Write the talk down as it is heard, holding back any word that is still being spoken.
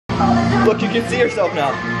Look, you can see yourself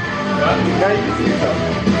now. Now you can see yourself.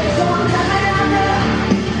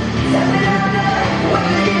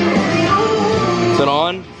 Is it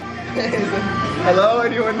on? Hello,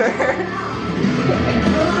 anyone there?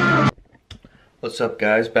 What's up,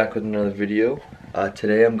 guys? Back with another video.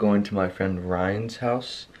 Today I'm going to my friend Ryan's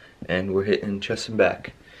house and we're hitting chest and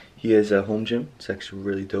back. He has a home gym. It's actually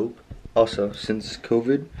really dope. Also, since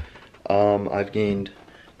COVID, I've gained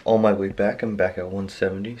all my weight back. I'm back at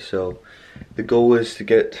 170. So the goal is to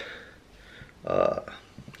get,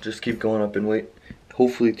 just keep going up in weight.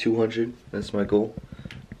 Hopefully 200. That's my goal.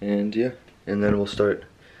 And yeah, and then we'll start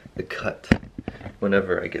the cut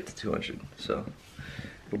whenever I get to 200. So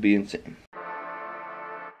it'll be insane.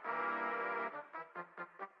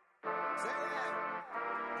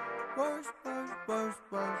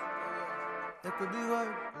 It could be worse,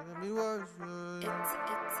 it could be worse.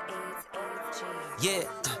 Yeah,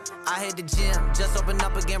 I hit the gym, just opened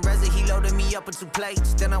up again. Reza, he loaded me up with 2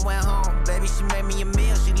 plates. Then I went home, baby, she made me a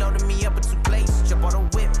meal. She loaded me up with 2 plates. Jump on the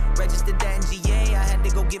whip, registered that in GA. I had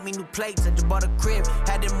to go get me new plates. I just bought a crib,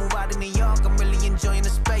 had to move out of New York. I'm really enjoying the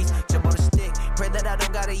space. Jump on the stick, pray that I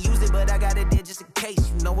don't gotta use it, but I got it there just in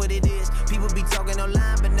case. You know what it is. People be talking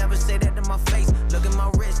online, but never say that to my face. Look at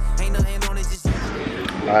my wrist, ain't nothing on it, just.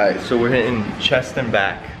 Alright, so we're hitting chest and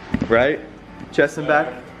back, right? Chest and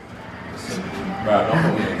back?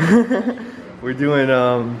 We're doing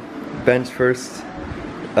bench first,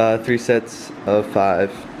 3 sets of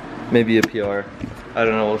 5, maybe a PR. I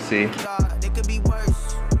don't know, we'll see. It could be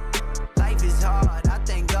worse. Life is hard, I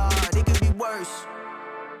thank God. It could be worse.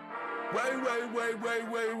 Way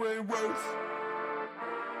worse.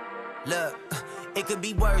 Look, it could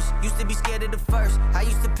be worse. Used to be scared of the first. I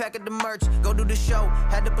used to pack up the merch, go do the show.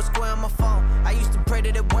 Had to put square on my phone. I used to pray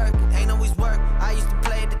that it work. Ain't always work. I used to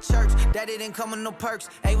play at the church. Daddy didn't come with no perks.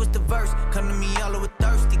 A was the verse. Come to me all over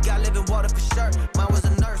thirsty. Got living water for sure. Mine was a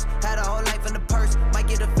nurse. Had a whole life in the purse. Might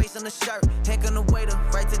get a face on the shirt. Heck on the waiter,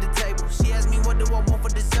 right to the table. She asked me what do I want for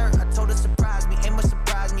dessert. I told her surprise me. Ain't much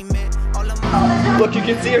surprise me, man. All of my Look, you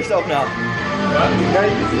can see yourself now. Now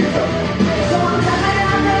you can see yourself.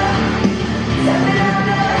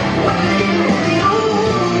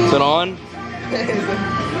 Is it on?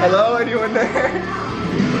 Hello, anyone there?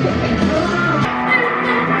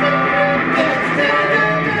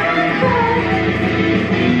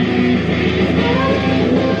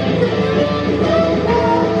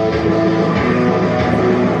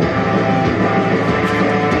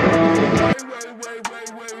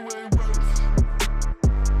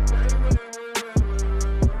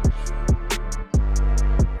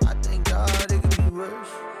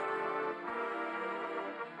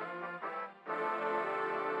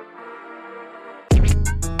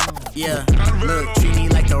 Yeah, look, treat me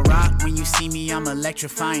like The Rock. When you see me, I'm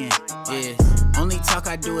electrifying. Yeah, only talk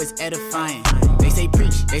I do is edifying. They say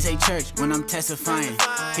preach, they say church when I'm testifying.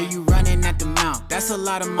 Hear you running at the mouth, that's a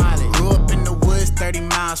lot of mileage. Grew up in the woods, 30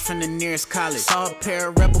 miles from the nearest college. Saw a pair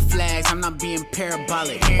of rebel flags, I'm not being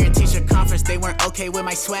parabolic. Parent teacher conference, they weren't okay with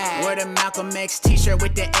my swag. Wore the Malcolm X t-shirt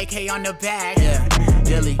with the AK on the back. Yeah,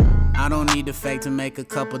 Dilly. I don't need to fake to make a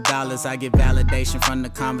couple dollars. I get validation from the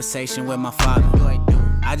conversation with my father.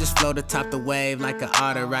 I just float atop the wave like an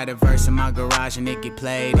otter. Write a verse in my garage and it get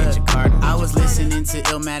played in Jakarta. I was listening to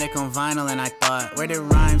Illmatic on vinyl and I thought, where did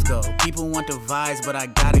rhymes go? People want the vibes, but I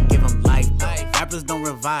gotta give them life though. Rappers don't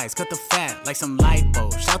revise, cut the fat like some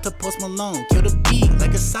lipo. Shout to Post Malone, kill the beat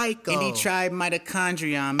like a psycho. Indie tribe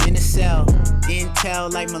mitochondria, I'm in a cell.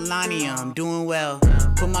 Intel like Melania, I'm doing well.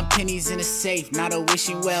 Put my pennies in a safe, not a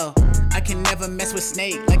wishing well. I can never mess with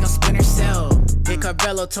Snake like I'm Splinter Cell. Dick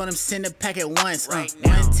Carvello told him send a pack at once. One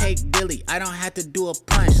take Billy, I don't have to do a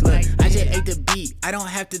punch. Look, I just ate the beat, I don't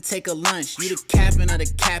have to take a lunch. You the capping of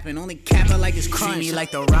the capping, only capping like it's crunch. Treat me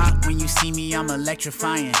like The Rock, when you see me I'm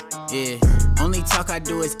electrifying. Yeah, only talk I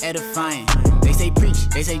do is edifying. They say preach,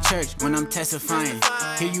 they say church when I'm testifying.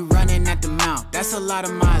 Hear you running at the mouth, that's a lot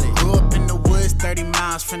of mileage. Grew up in the woods, 30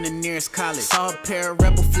 miles from the nearest college. Saw a pair of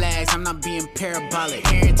rebel flags, I'm not being parabolic.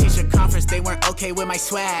 Parent teacher conference, they weren't okay with my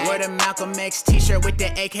swag. Wore the Malcolm X t-shirt with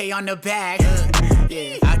the AK on the back.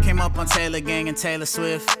 Yeah, I came up on Taylor Gang and Taylor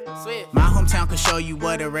Swift. My hometown can show you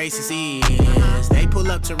what a racist is. They pull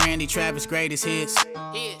up to Randy Travis' greatest hits.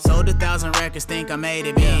 Sold 1,000 records, think I made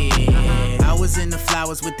it big. I was in the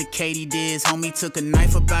flowers with the Katy Diz. Homie took a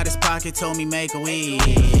knife up out his pocket, told me make a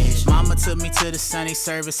wish. Mama took me to the Sunday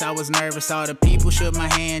service, I was nervous. All the people shook my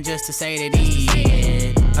hand just to say that he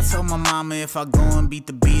did. I I told my mama if I go and beat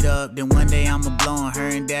the beat up, then one day I'ma blow and her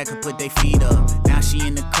and dad could put their feet up. Now she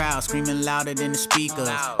in the crowd, screaming louder than the speakers.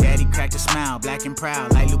 Daddy cracked a smile, black and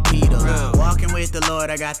proud like Lupita. Walking with the Lord,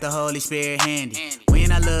 I got the Holy Spirit handy.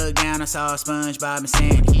 When I looked down, I saw SpongeBob and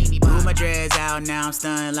Sandy. Blew my dreads out, now I'm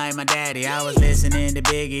stunned like my daddy. I was listening to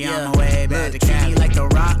Biggie on my way back to Cali. Like The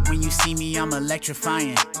Rock, when you see me, I'm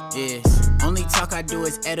electrifying. Yes, only talk I do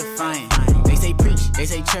is edifying. They say preach, they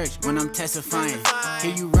say church when I'm testifying.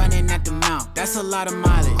 Hear you running at the mouth, that's a lot of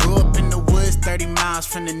mileage. Grew up in the woods, 30 miles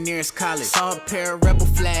from the nearest college. Saw a pair of rebel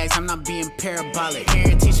flags, I'm not being parabolic.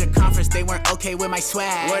 Parent teacher conference, they weren't okay with my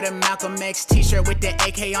swag. Wore the Malcolm X t-shirt with the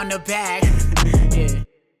AK on the back. Yeah.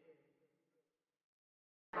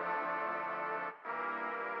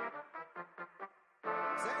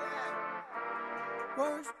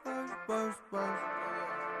 Worse, worse, worse, worse.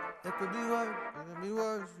 It could be worse, it could be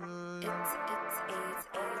worse.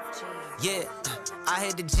 Yeah, I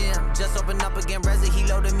hit the gym, just opened up again. Reza, he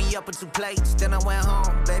loaded me up with 2 plates. Then I went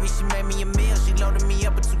home, baby, she made me a meal. She loaded me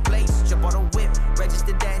up with 2 plates. Jump on a whip,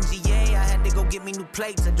 registered that in GA. I had to go get me new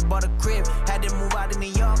plates. I just bought a crib, had to move out of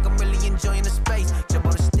New York. I'm really enjoying the space. Jump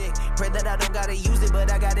on a stick, pray that I don't gotta use it,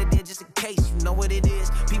 but I got it there just in case. You know what it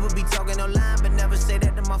is. People be talking online, but never say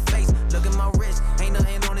that to my face. Look at my wrist, ain't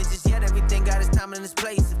nothing on it just yet. Everything got its time and its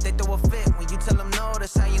place. If they throw a fit, when you tell them no,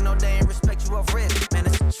 that's how you know they ain't respect you off rip. Man,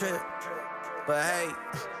 it's a trip. But hey,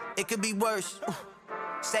 it could be worse.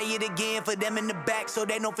 Say it again for them in the back so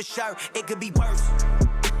they know for sure it could be worse.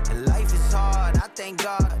 And life is hard, I thank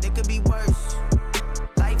God. It could be worse.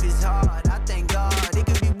 Life is hard, I thank God. It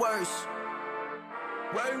could be worse.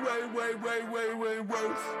 Way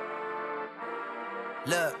worse.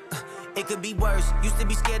 Look, it could be worse. Used to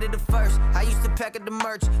be scared of the first. I used to pack up the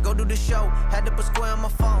merch, go do the show. Had to put square on my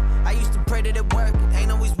phone. I used to pray that it work. It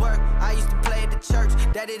ain't always work. I used to play at the church.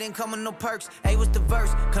 Daddy didn't come with no perks. A was the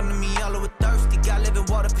verse. Come to me all over thirsty. Got living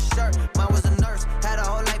water for sure. Mine was a nurse. Had a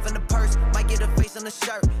whole life in the purse. Might get a face on the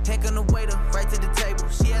shirt. Heck on the waiter, right to the table.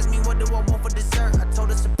 She asked me what do I want for dessert. I told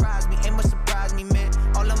her surprise me. Ain't much surprise me, man.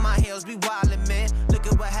 All of my hills be wildin', man. Look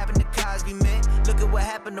at what happened to Cosby, man. Look at what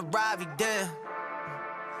happened to Ravi, damn.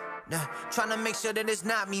 Tryna make sure that it's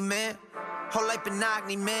not me, man. Whole life been knock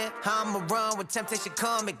me, man. How I'ma run when temptation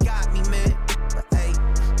come, it got me, man. But hey,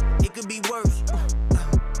 it could be worse.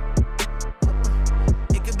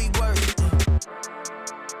 It could be worse.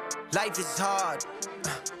 Life is hard.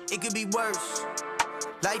 It could be worse.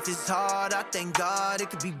 Life is hard, I thank God. It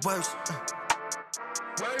could be worse.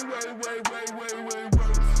 Way worse.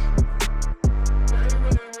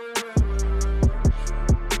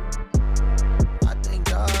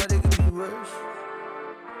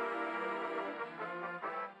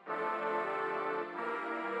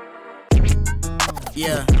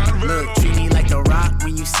 Yeah, look, treat me like The Rock.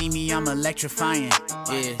 When you see me, I'm electrifying.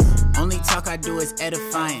 Yeah, only talk I do is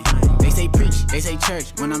edifying. They say preach, they say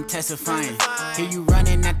church when I'm testifying. Hear you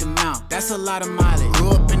running at the mouth, that's a lot of mileage.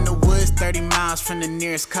 Grew up in the woods, 30 miles from the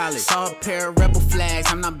nearest college. Saw a pair of rebel flags,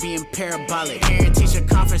 I'm not being parabolic. Parent teacher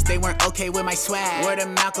conference, they weren't okay with my swag. Wore the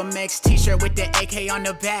Malcolm X t-shirt with the AK on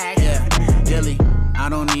the back. Yeah, Dilly, I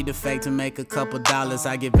don't need to fake to make a couple dollars.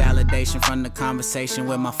 I get validation from the conversation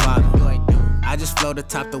with my father. I just float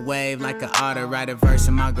atop the wave like an otter. Write a verse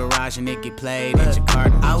in my garage and it get played in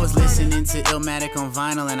Jakarta. I was listening to Illmatic on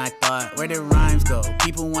vinyl and I thought, where did rhymes go?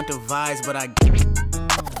 People want the vibes, but I...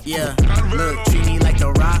 Yeah, look, treat me like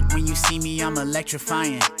The Rock. When you see me, I'm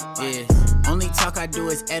electrifying. Yeah, only talk I do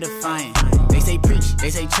is edifying. They say preach, they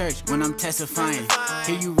say church when I'm testifying.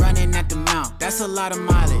 Hear you running at the mouth, that's a lot of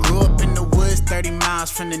mileage. Grew up in the woods, 30 miles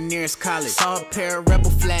from the nearest college. Saw a pair of rebel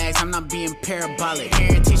flags, I'm not being parabolic.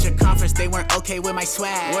 Parent teacher conference, they weren't okay with my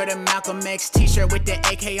swag. Wore the Malcolm X t-shirt with the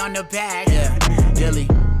AK on the back. Yeah, Dilly,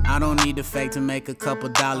 I don't need to fake to make a couple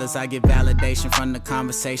dollars. I get validation from the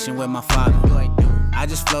conversation with my father. I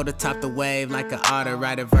just float atop the wave like an otter.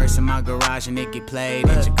 Write a verse in my garage and it get played in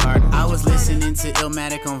Jakarta. I was listening to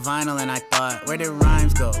Illmatic on vinyl and I thought, where did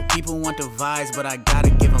rhymes go? People want the vibes, but I gotta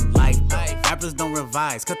give them life though. Rappers don't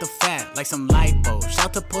revise, cut the fat like some lipo.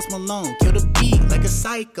 Shout to Post Malone, kill the beat like a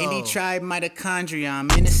psycho. Indie tribe mitochondria, I'm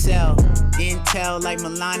in a cell. Intel like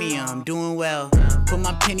Melania, I'm doing well. Put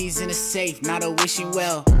my pennies in a safe, not a wishing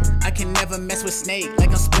well. I can never mess with Snake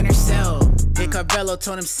like I'm Splinter Cell. Hit Carvello,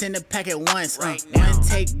 told him send a pack at once. One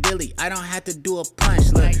take Billy, I don't have to do a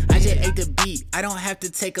punch. Look, I just ate the beat, I don't have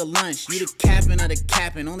to take a lunch. You the capping of the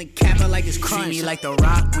capping, only cap I like is crunch. Treat me like The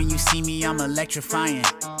Rock, when you see me, I'm electrifying.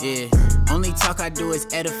 Yeah, only talk I do is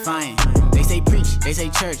edifying. They say preach, they say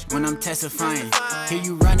church when I'm testifying. Hear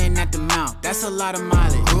you running at the mouth, that's a lot of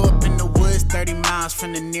mileage. Grew up in the woods, 30 miles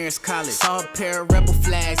from the nearest college. Saw a pair of rebel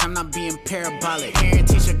flags, I'm not being parabolic. Parent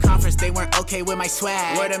teacher conference, they weren't okay with my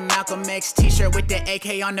swag. Wore the Malcolm X t-shirt with the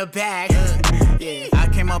AK on the back. Yeah, I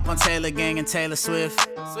came up on Taylor Gang and Taylor Swift.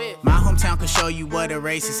 My hometown can show you what a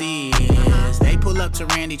racist is. They pull up to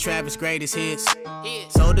Randy Travis' greatest hits.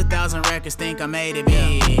 Sold 1,000 records, think I made it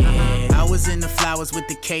big. I was in the flowers with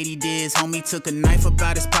the Katy Diz. Homie took a knife up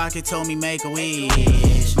out his pocket, told me make a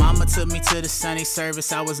wish. Mama took me to the Sunday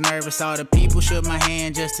service, I was nervous. All the people shook my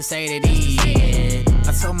hand just to say that he did.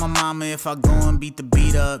 I told my mama if I go and beat the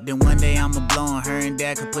beat up, then one day I'ma blow and her and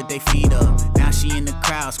dad could put their feet up. Now she in the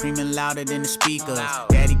crowd, screaming louder than the speakers.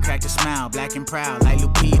 Daddy cracked a smile, black and proud like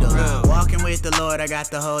Lupita. Walking with the Lord, I got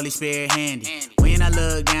the Holy Spirit handy. When I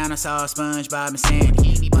looked down, I saw SpongeBob and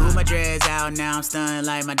Sandy. Blew my dreads out, now I'm stunned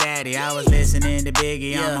like my daddy. I was listening to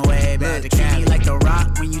Biggie on my way back to Cali. Like The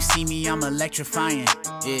Rock, when you see me, I'm electrifying.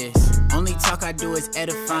 Yes, only talk I do is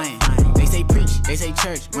edifying. They say preach, they say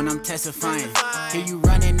church when I'm testifying. Hear you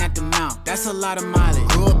running at the mouth, that's a lot of mileage.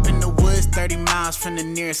 Grew up in the woods, 30 miles from the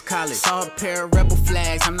nearest college. Saw a pair of rebel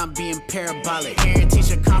flags, I'm not being parabolic. Parent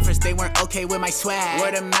teacher conference, they weren't okay with my swag.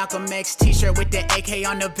 Wore the Malcolm X t-shirt with the AK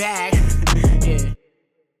on the back. Yeah.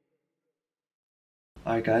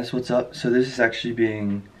 Alright guys, what's up? So this is actually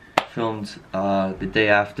being filmed the day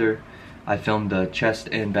after I filmed the chest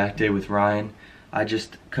and back day with Ryan. I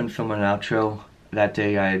just couldn't film an outro that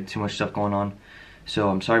day, I had too much stuff going on. So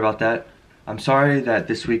I'm sorry about that. I'm sorry that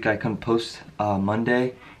this week I couldn't post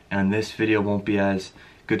Monday and this video won't be as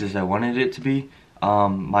good as I wanted it to be.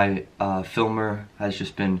 My filmer has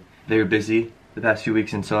just been very busy the past few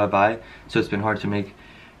weeks and so have I. So it's been hard to make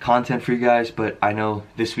content for you guys, but I know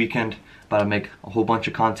this weekend I'll make a whole bunch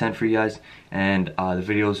of content for you guys and the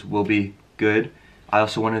videos will be good. I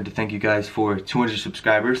also wanted to thank you guys for 200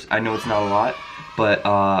 subscribers. I know it's not a lot, but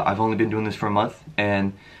I've only been doing this for a month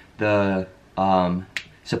and the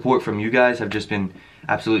support from you guys have just been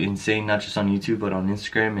absolutely insane, not just on YouTube but on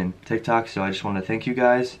Instagram and TikTok. So I just want to thank you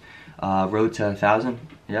guys. Road to 1,000,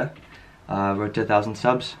 yeah, road to 1,000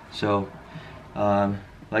 subs. So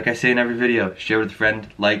like I say in every video, share with a friend,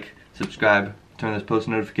 like, subscribe, turn those post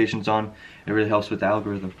notifications on. It really helps with the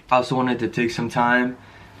algorithm. I also wanted to take some time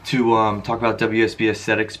to talk about WSB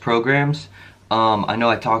Aesthetics programs. I know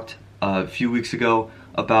I talked a few weeks ago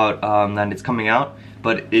about that it's coming out,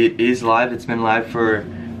 but it is live. It's been live for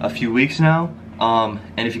a few weeks now. And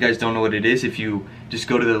if you guys don't know what it is, if you just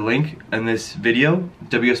go to the link in this video,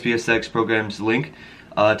 WSB Aesthetics programs link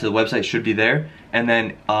to the website should be there. And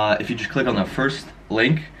then if you just click on the first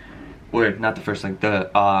link, or not the first link,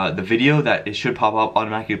 the video that it should pop up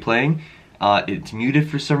automatically playing. It's muted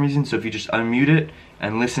for some reason, so if you just unmute it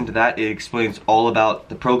and listen to that, it explains all about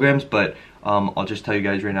the programs, but I'll just tell you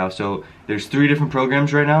guys right now. So there's 3 different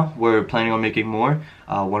programs right now. We're planning on making more.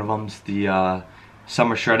 One of them's the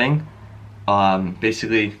summer shredding.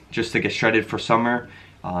 Basically just to get shredded for summer,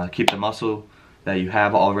 keep the muscle that you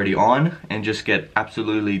have already on and just get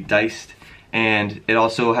absolutely diced. And it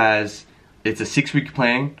also has, it's a 6-week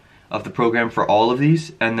plan of the program for all of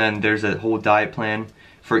these, and then there's a whole diet plan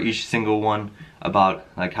for each single one about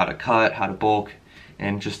like how to cut, how to bulk,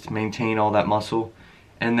 and just maintain all that muscle.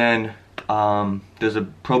 And then there's a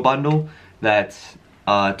pro bundle that's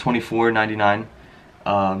 $24.99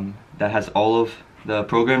 that has all of the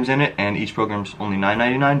programs in it, and each program's only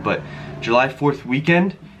 $9.99. But July 4th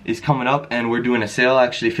weekend is coming up and we're doing a sale,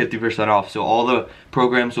 actually 50% off. So all the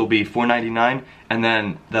programs will be $4.99 and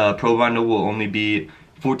then the pro bundle will only be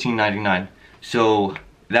 $14.99. So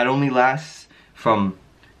that only lasts from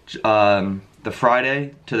the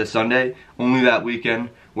Friday to the Sunday. Only that weekend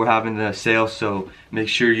we're having the sale, so make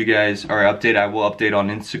sure you guys are updated. I will update on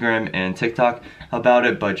Instagram and TikTok about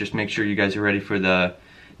it, but just make sure you guys are ready for the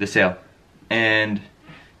sale. And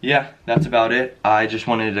yeah, that's about it. I just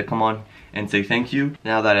wanted to come on and say thank you.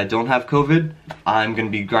 Now that I don't have COVID, I'm gonna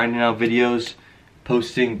be grinding out videos,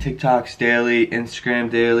 posting TikToks daily, Instagram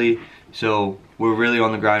daily, so we're really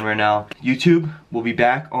on the grind right now. YouTube will be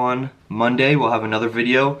back on Monday. We'll have another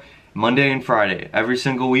video Monday and Friday every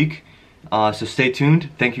single week. So stay tuned.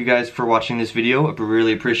 Thank you guys for watching this video. I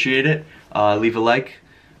really appreciate it. Leave a like,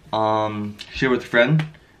 share with a friend,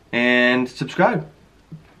 and subscribe.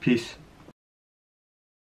 Peace.